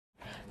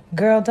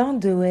Girl, don't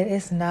do it.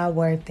 It's not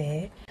worth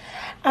it.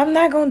 I'm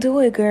not gonna do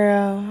it,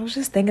 girl. I was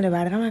just thinking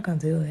about it. I'm not gonna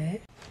do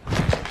it.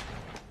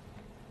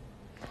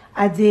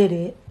 I did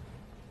it.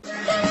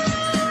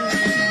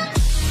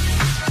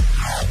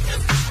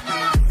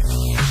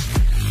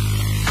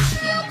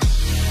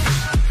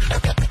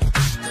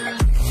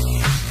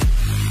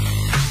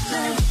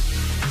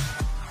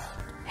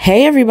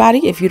 Hey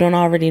everybody, if you don't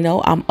already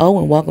know, I'm O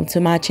and welcome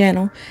to my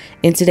channel.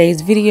 In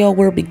today's video,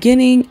 we're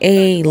beginning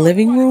a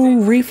living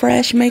room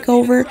refresh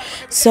makeover.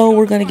 So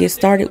we're going to get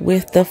started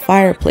with the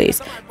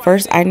fireplace.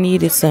 First, I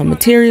needed some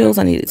materials.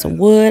 I needed some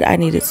wood. I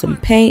needed some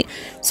paint.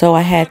 So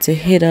I had to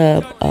hit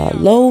up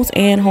Lowe's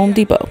and Home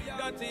Depot.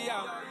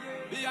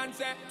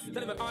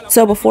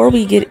 So before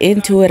we get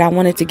into it, I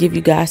wanted to give you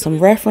guys some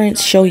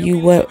reference, show you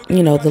what,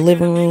 the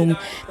living room,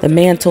 the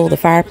mantle, the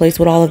fireplace,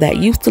 what all of that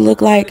used to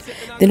look like.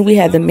 Then we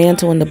had the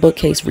mantle and the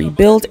bookcase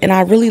rebuilt, and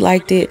I really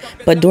liked it.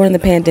 But during the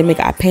pandemic,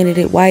 I painted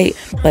it white,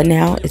 but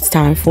now it's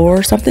time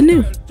for something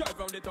new.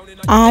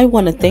 I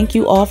want to thank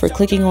you all for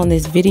clicking on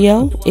this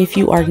video. If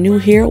you are new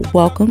here,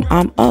 welcome.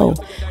 I'm O.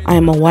 I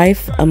am a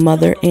wife, a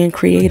mother, and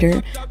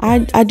creator.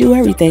 I do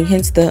everything,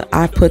 hence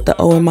I put the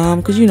O in mom,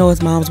 because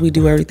as moms, we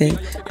do everything.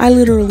 I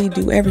literally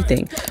do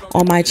everything.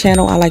 On my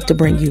channel, I like to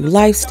bring you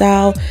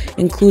lifestyle,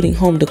 including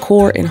home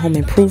decor and home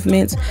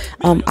improvements.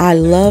 I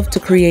love to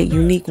create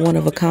unique,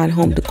 one-of-a-kind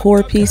home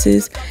decor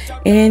pieces.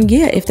 And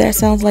yeah, if that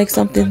sounds like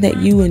something that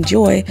you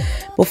enjoy,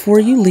 before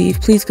you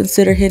leave, please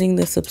consider hitting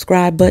the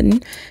subscribe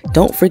button.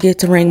 Don't forget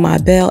to ring my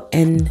bell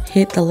and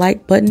hit the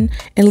like button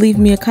and leave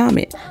me a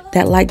comment.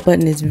 That like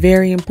button is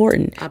very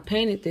important. I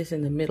painted this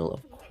in the middle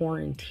of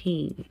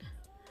quarantine,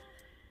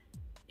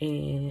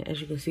 and as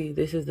you can see,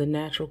 this is the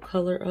natural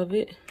color of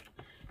it.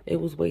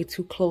 It was way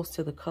too close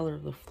to the color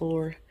of the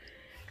floor.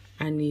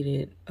 I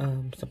needed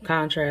some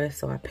contrast,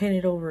 so I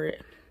painted over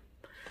it.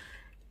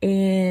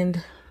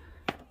 And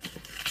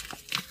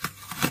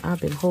I've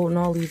been holding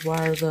all these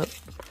wires up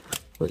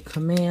with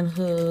command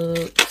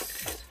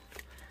hooks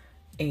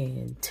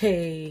and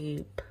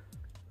tape.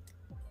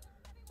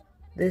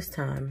 This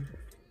time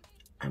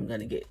I'm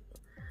gonna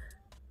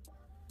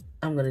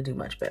do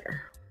much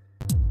better.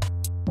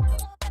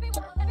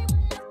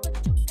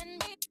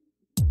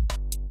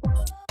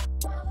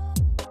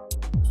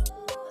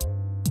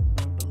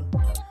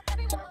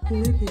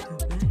 Look at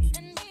the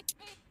veins,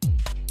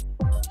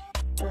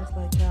 just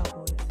like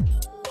cowboys.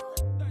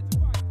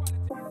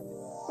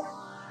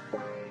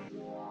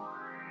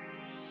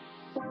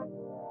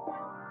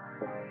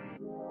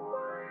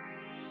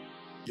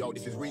 Yo,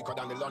 this is Rico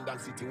down the London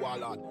City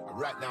Wallard. And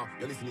right now,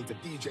 you're listening to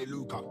DJ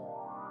Luca.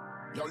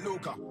 Yo,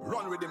 Luca,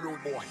 run with him,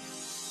 rude boy.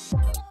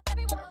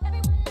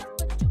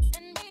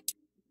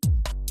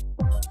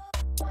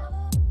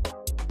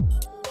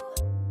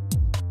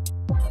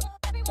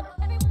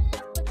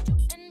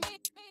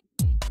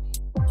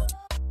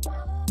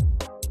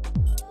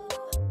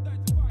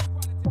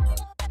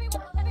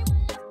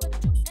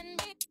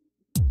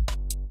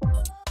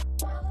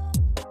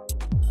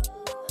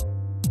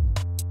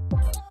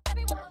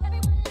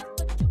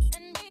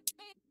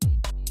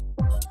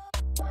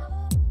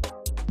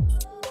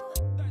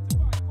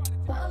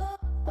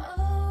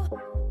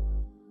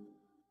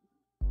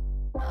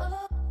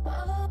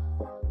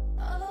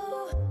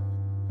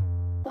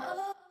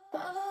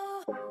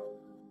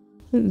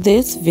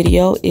 This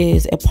video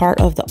is a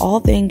part of the All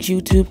Things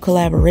YouTube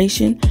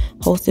collaboration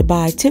hosted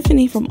by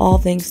Tiffany from All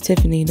Things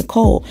Tiffany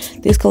Nicole.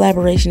 This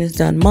collaboration is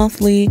done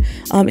monthly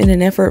in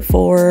an effort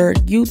for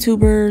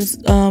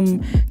YouTubers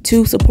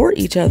to support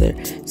each other.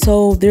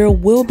 So there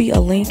will be a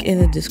link in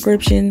the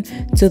description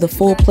to the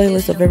full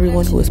playlist of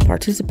everyone who has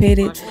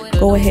participated.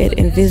 Go ahead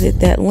and visit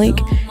that link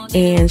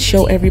and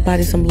show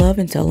everybody some love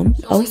and tell them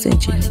O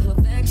sent you.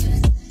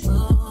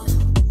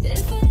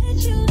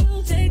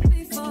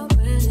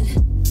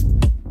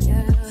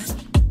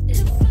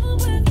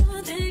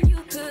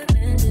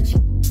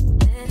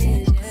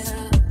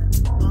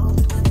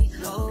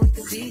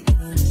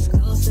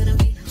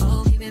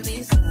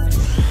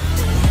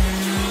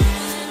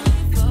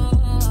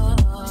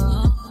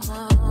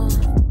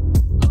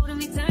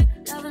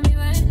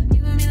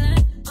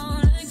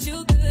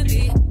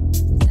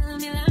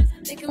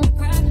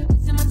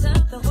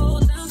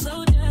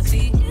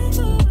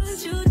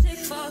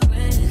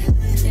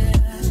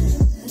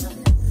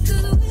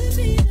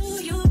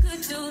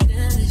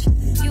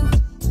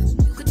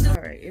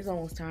 It's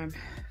almost time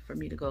for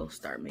me to go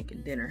start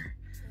making dinner,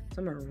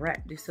 so I'm gonna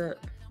wrap this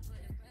up.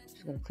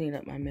 Just gonna clean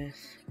up my mess,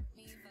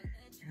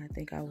 and I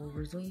think I will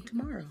resume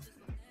tomorrow.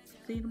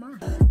 See you tomorrow.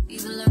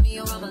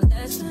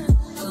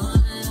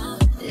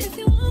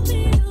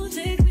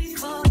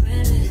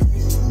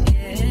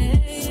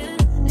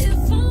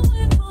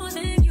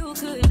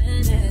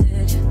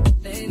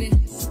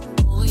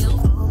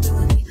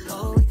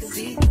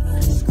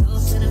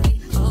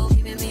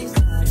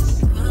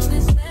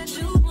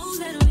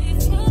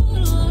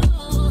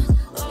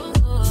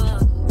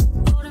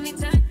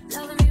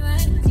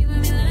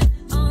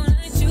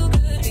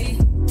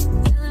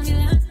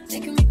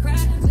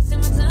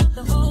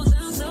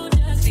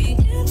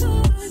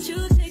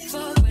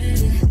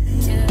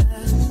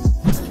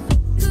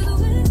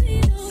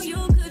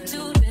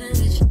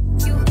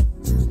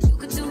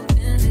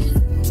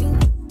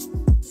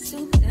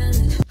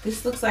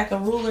 looks like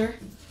a ruler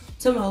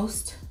to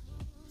most,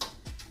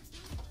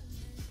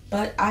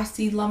 but I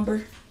see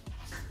lumber.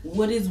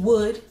 Wood is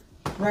wood,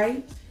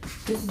 right?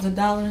 This is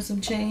 $1 and some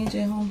change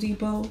at Home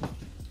Depot.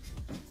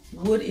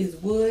 Wood is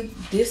wood.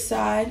 This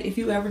side, if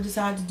you ever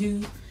decide to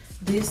do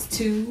this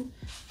too,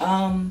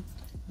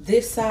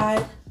 this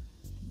side,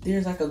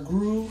 there's like a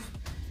groove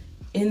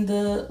in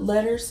the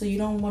letters, so you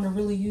don't want to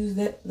really use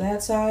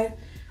that side.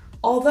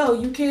 Although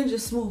you can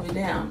just smooth it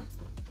down,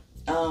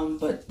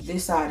 but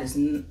this side is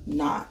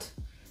not.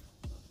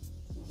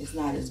 It's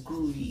not as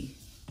groovy.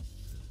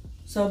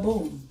 So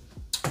boom.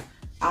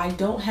 I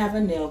don't have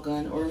a nail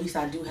gun, or at least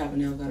I do have a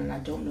nail gun, and I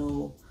don't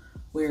know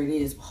where it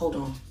is. Hold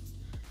on.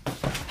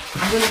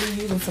 I'm gonna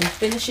be using some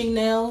finishing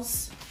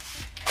nails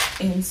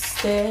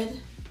instead.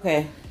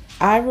 Okay,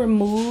 I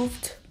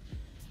removed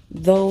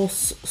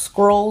those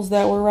scrolls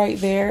that were right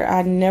there.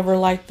 I never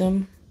liked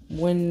them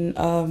when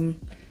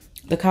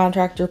the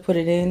contractor put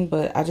it in,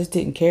 but I just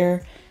didn't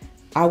care.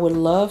 I would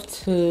love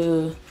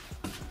to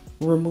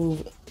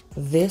remove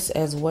this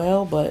as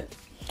well, but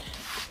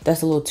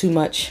that's a little too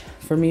much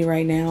for me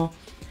right now.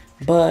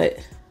 But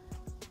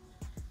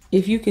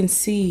if you can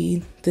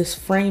see this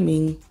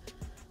framing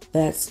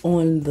that's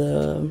on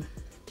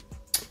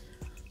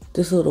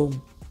this little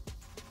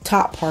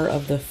top part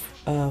of the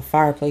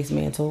fireplace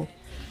mantle,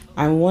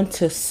 I want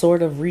to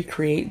sort of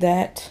recreate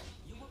that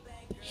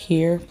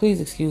here.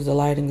 Please excuse the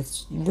lighting,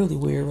 it's really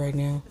weird right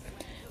now.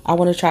 I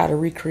want to try to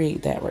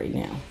recreate that right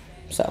now.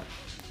 So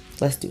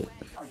let's do it.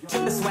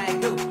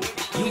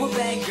 You a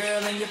bad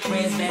girl and your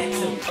friends bad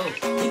too.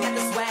 Oh, you got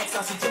the swag,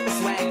 so she took the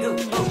swag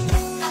too. Oh.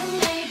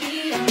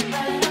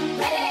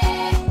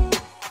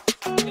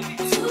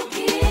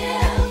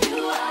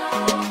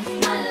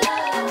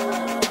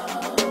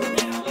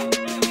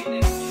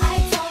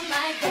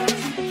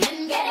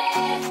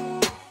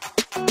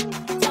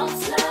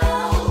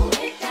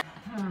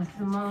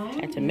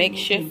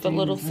 Makeshift a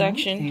little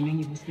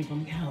section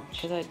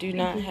because I do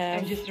not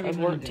have a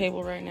work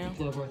table right now.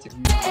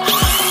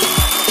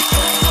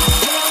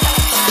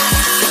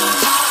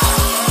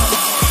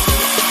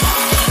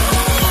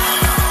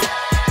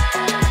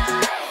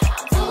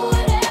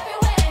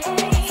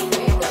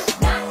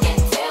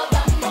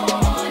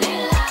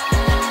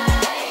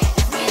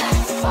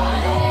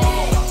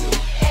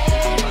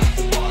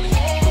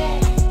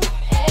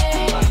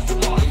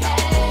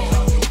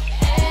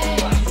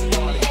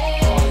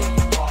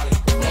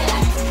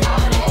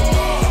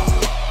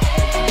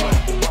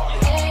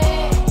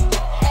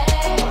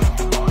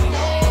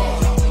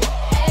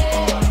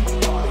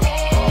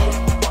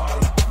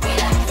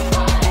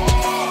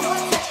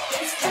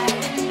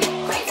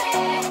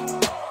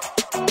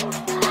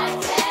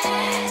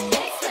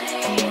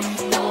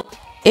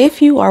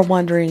 If you are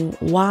wondering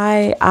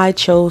why I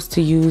chose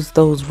to use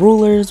those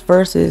rulers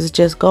versus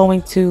just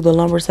going to the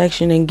lumber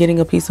section and getting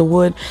a piece of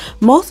wood,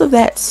 most of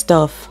that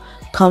stuff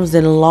comes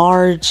in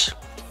large,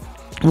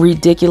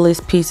 ridiculous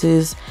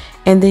pieces,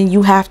 and then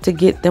you have to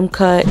get them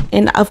cut.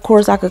 And of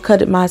course I could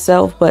cut it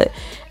myself, but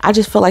I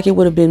just felt like it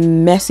would have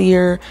been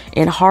messier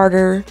and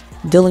harder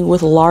dealing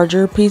with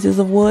larger pieces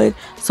of wood.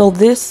 So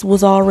this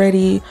was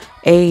already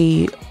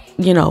a,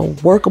 you know,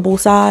 workable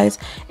size,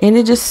 and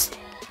it just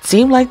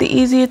seemed like the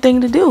easier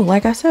thing to do.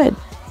 Like I said,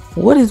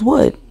 wood is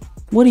wood.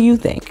 What do you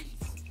think?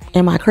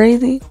 Am I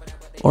crazy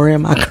or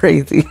am I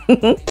crazy?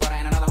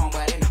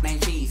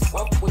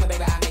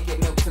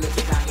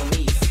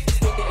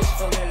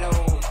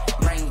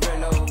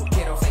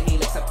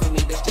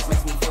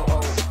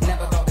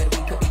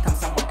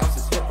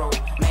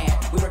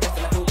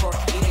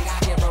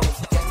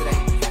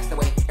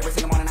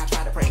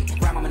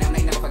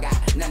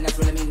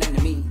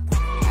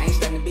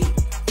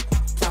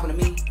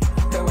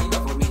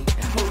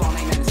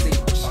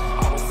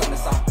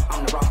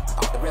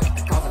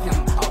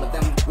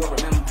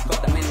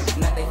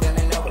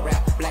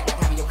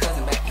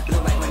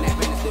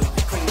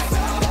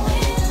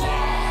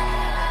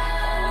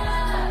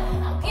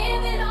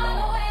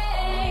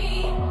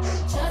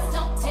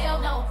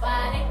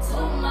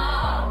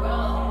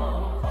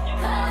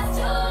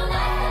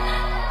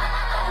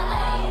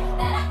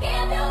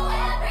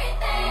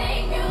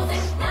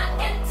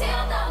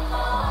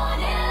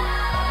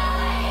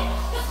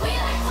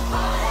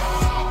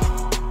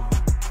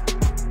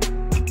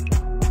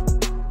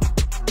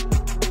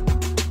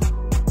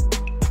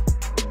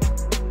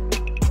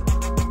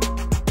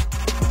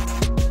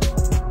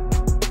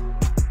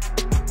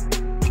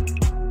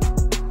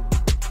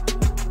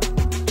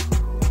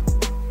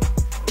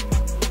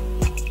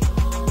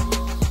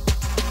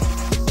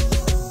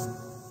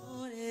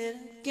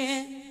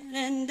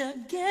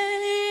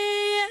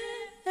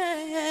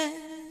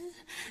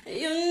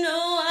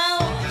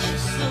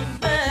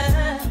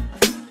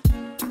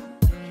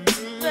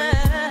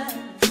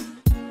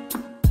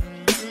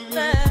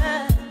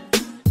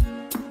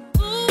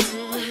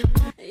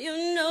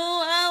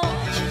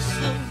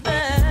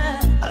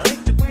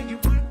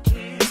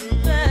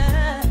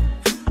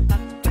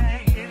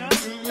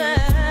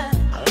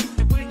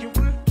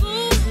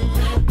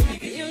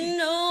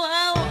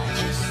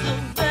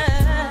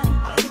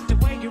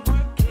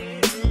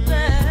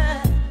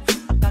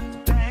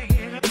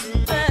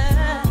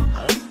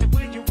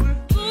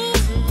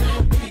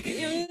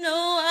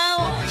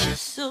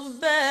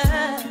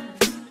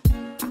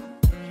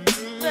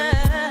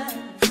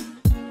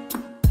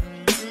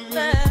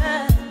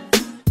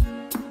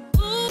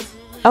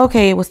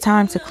 Okay, it was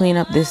time to clean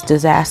up this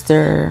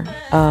disaster.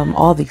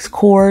 All these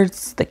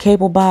cords, the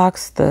cable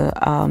box,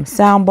 the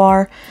sound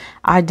bar.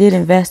 I did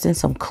invest in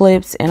some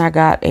clips, and I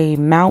got a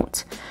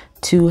mount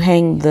to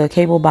hang the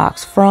cable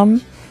box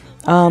from.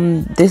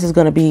 This is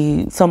going to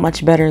be so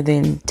much better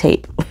than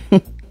tape.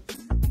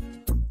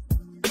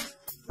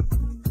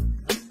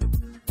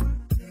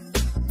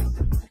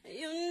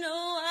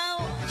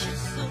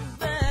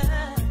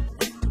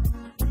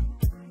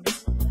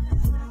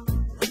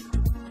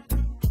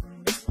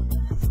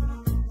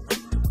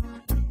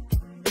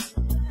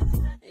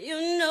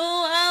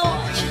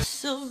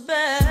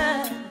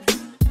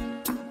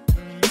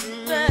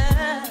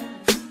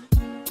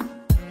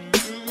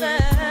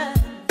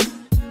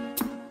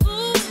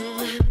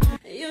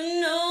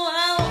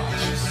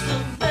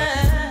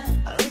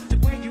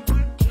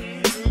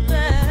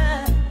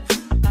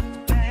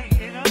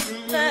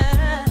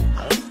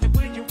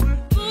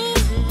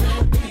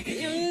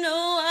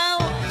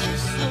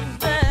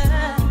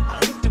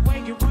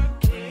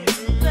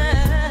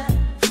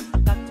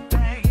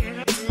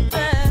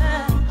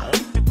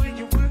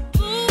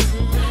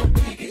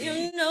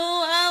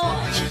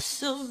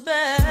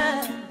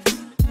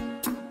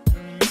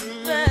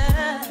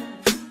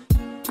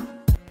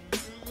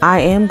 I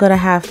am going to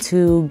have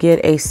to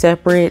get a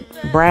separate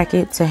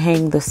bracket to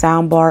hang the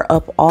soundbar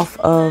up off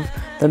of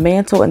the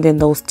mantle, and then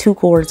those 2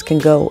 cords can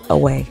go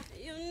away.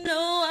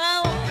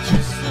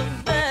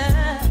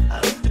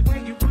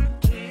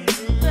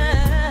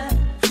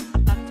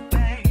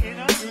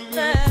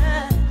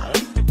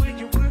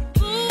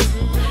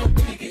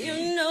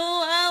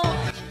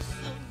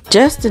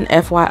 Just an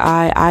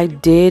FYI, I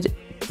did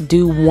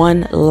do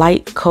one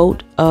light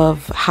coat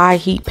of high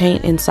heat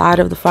paint inside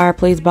of the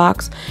Fireplace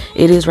box.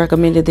 It is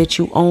recommended that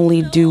you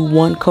only do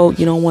 1 coat.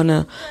 You don't want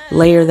to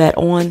layer that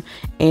on.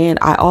 And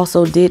I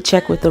also did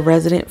check with the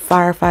resident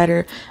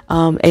firefighter,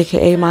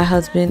 aka my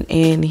husband,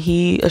 and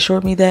he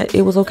assured me that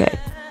it was okay.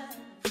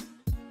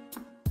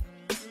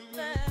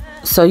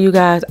 So you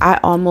guys, I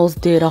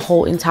almost did a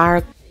whole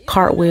entire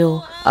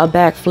cartwheel, a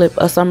backflip,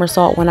 a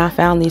somersault when I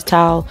found these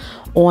towels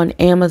on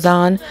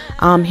Amazon.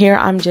 Here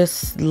I'm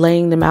just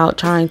laying them out,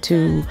 trying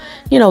to,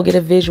 you know, get a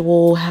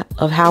visual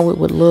of how it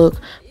would look,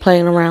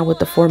 playing around with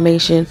the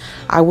formation.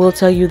 I will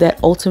tell you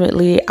that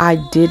ultimately I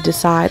did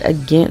decide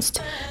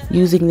against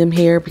using them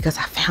here because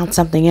I found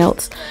something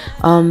else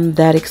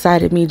that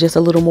excited me just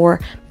a little more,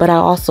 but I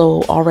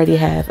also already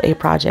have a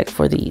project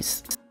for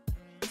these.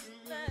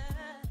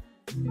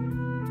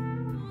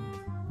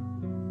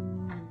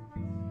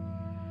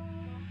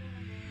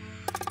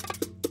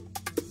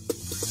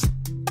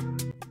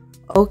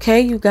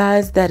 Okay, you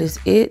guys, that is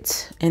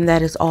it, and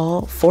that is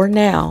all for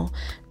now.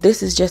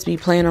 This is just me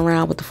playing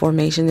around with the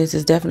formation. This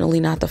is definitely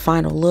not the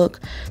final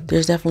look.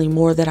 There's definitely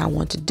more that I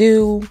want to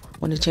do.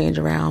 Want to change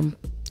around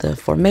the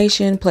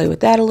formation, play with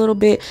that a little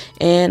bit,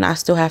 and I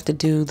still have to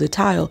do the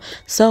tile.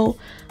 So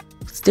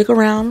stick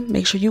around,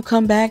 make sure you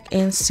come back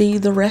and see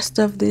the rest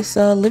of this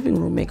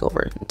living room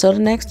makeover. Until the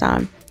next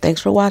time, thanks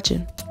for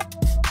watching.